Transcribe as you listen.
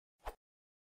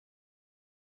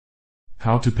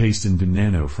How to paste into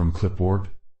Nano from clipboard?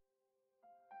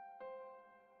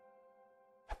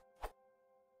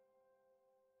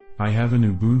 I have an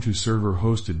Ubuntu server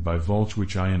hosted by Vultr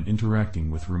which I am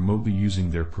interacting with remotely using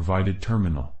their provided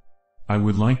terminal. I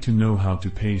would like to know how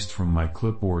to paste from my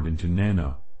clipboard into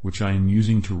Nano, which I am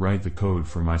using to write the code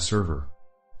for my server.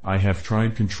 I have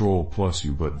tried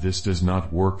Ctrl+U but this does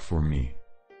not work for me.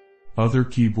 Other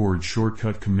keyboard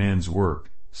shortcut commands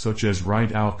work, such as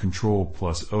write out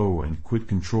Ctrl+O and quit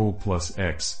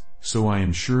Ctrl+X, so I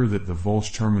am sure that the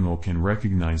Vultr terminal can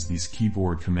recognize these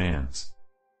keyboard commands.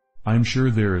 I'm sure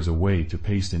there is a way to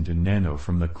paste into Nano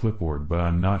from the clipboard but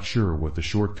I'm not sure what the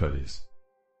shortcut is.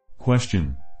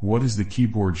 Question: what is the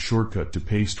keyboard shortcut to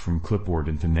paste from clipboard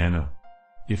into Nano?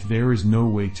 If there is no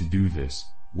way to do this,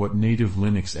 what native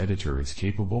Linux editor is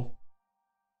capable?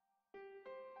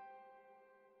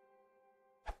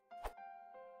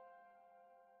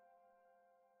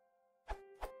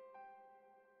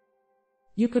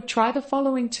 You could try the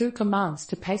following two commands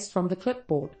to paste from the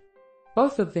clipboard.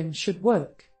 Both of them should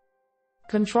work.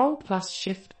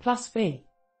 Ctrl+Shift+V.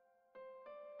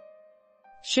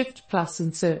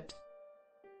 Shift+Insert.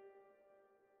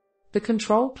 The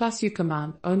Ctrl+U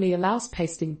command only allows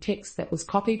pasting text that was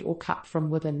copied or cut from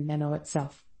within Nano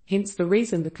itself, hence the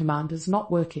reason the command is not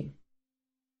working.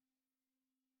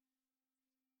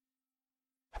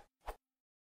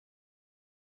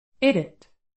 Edit.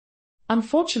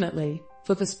 Unfortunately,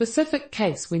 for the specific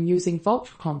case when using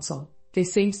Vultr console, there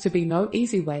seems to be no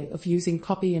easy way of using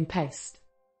copy and paste.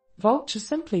 Vultr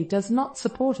simply does not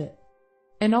support it.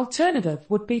 An alternative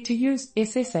would be to use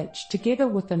SSH together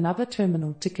with another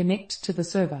terminal to connect to the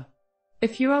server.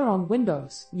 If you are on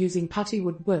Windows, using PuTTY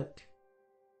would work.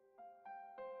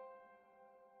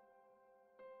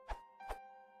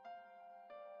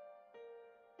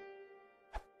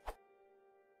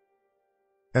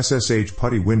 SSH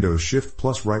PuTTY Windows Shift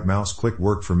plus right mouse click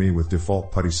worked for me with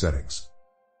default PuTTY settings.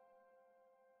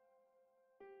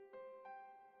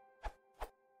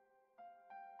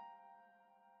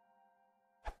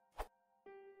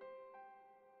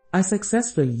 I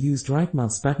successfully used right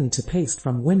mouse button to paste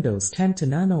from Windows 10 to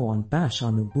Nano on Bash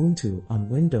on Ubuntu on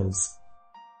Windows.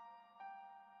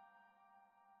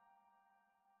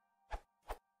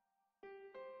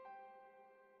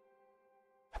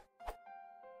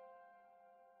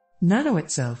 Nano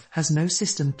itself has no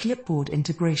system clipboard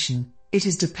integration. It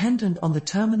is dependent on the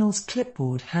terminal's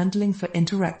clipboard handling for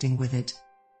interacting with it.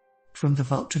 From the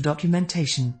Vultr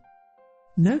documentation.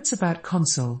 Notes about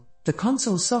console. The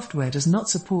console software does not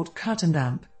support cut and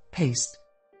amp, paste.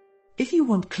 If you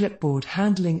want clipboard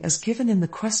handling as given in the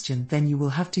question, then you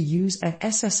will have to use a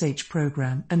SSH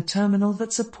program and terminal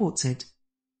that supports it.